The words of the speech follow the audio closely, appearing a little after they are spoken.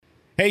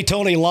Hey,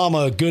 Tony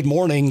Lama, good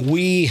morning.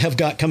 We have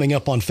got coming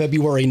up on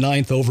February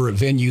 9th over at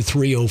Venue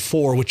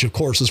 304, which, of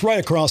course, is right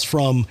across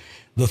from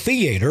the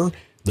theater.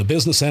 The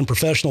business and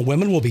professional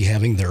women will be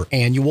having their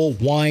annual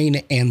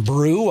Wine and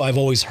Brew. I've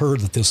always heard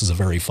that this is a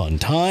very fun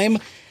time.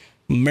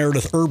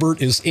 Meredith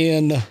Herbert is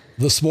in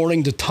this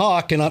morning to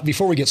talk. And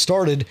before we get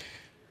started,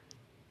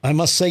 I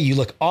must say you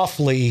look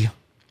awfully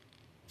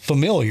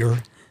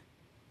familiar.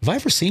 Have I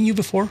ever seen you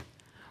before?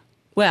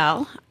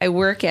 Well, I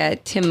work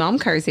at Tim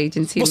Malmcar's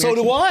agency. Well, so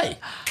do I.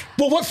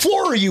 Well, what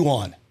floor are you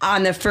on?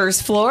 On the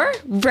first floor,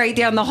 right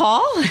down the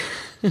hall.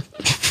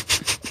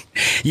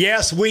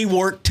 Yes, we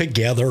work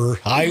together.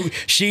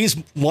 She's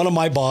one of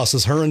my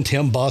bosses. Her and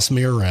Tim boss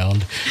me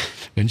around.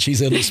 And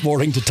she's in this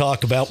morning to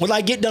talk about, when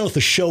I get done with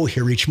the show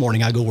here each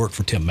morning, I go work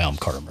for Tim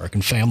Malmcar,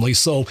 American Family.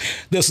 So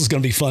this is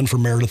going to be fun for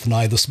Meredith and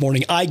I this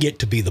morning. I get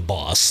to be the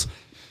boss.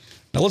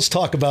 Now, let's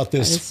talk about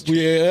this.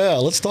 Yeah,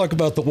 let's talk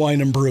about the Wine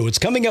and Brew. It's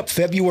coming up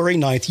February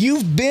 9th.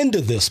 You've been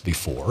to this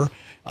before.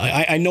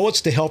 I know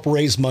it's to help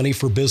raise money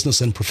for business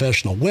and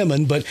professional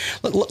women, but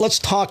let's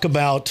talk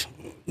about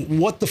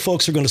what the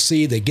folks are going to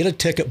see. They get a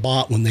ticket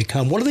bought when they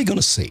come. What are they going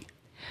to see?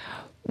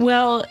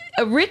 Well,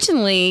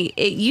 originally,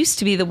 it used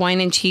to be the Wine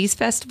and Cheese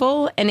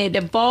Festival, and it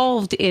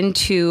evolved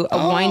into a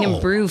Wine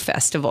and Brew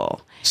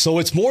Festival. So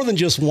it's more than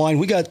just wine.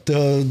 We got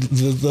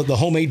the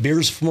homemade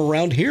beers from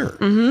around here.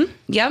 Mm-hmm.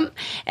 Yep.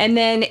 And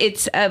then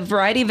it's a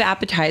variety of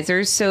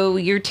appetizers. So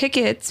your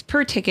tickets,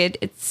 per ticket,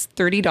 it's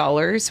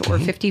 $30 or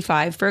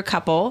 $55 for a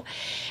couple.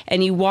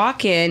 And you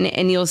walk in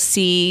and you'll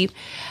see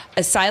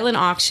a silent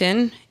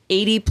auction,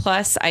 80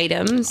 plus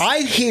items. I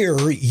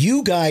hear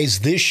you guys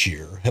this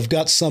year have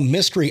got some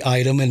mystery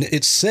item, and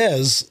it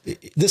says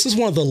this is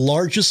one of the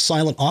largest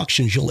silent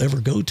auctions you'll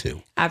ever go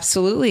to.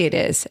 Absolutely, it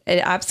is.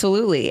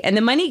 Absolutely. And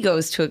the money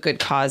goes to a good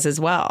cause as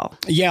well.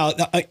 Yeah,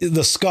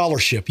 the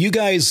scholarship. You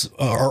guys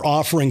are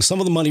offering, some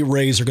of the money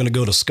raised are going to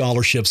go to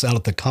scholarships out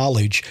at the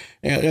college.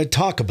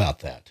 Talk about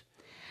that.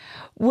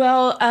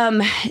 Well,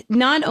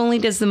 not only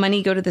does the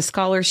money go to the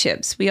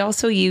scholarships, we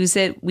also use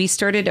it. We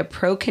started a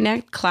Pro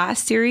Connect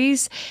class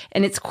series,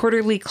 and it's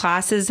quarterly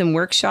classes and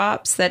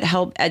workshops that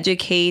help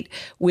educate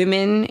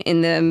women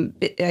in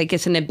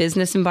in a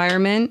business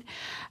environment.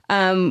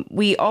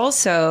 We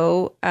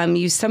also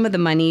use some of the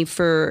money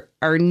for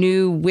our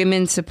new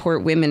Women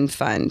Support Women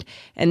Fund.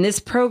 And this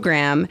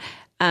program,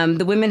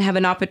 the women have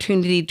an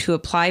opportunity to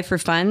apply for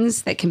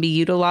funds that can be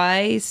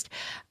utilized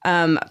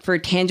for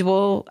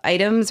tangible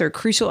items or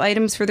crucial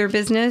items for their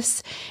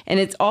business. And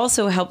it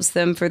also helps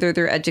them further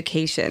their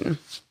education.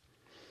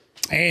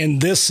 And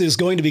this is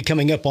going to be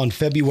coming up on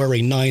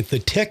February 9th. The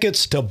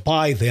tickets to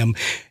buy them,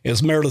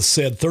 as Meredith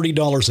said,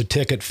 $30 a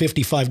ticket,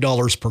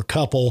 $55 per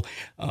couple.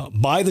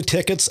 Buy the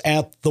tickets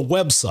at the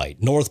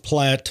website,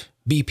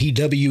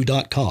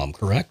 northplattebpw.com,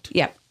 correct?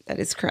 Yep, that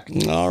is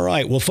correct. All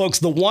right. Well, folks,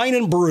 the Wine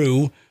and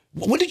Brew.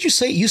 What did you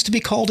say it used to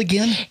be called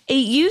again? It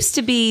used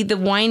to be the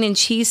Wine and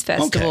Cheese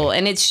Festival,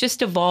 and it's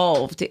just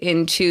evolved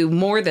into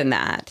more than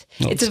that.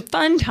 It's a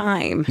fun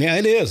time. Yeah,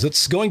 it is.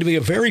 It's going to be a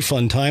very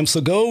fun time.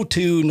 So go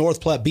to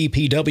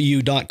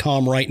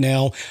northplattebpw.com right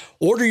now.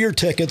 Order your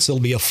tickets.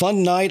 It'll be a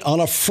fun night on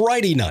a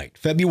Friday night,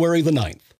 February the 9th.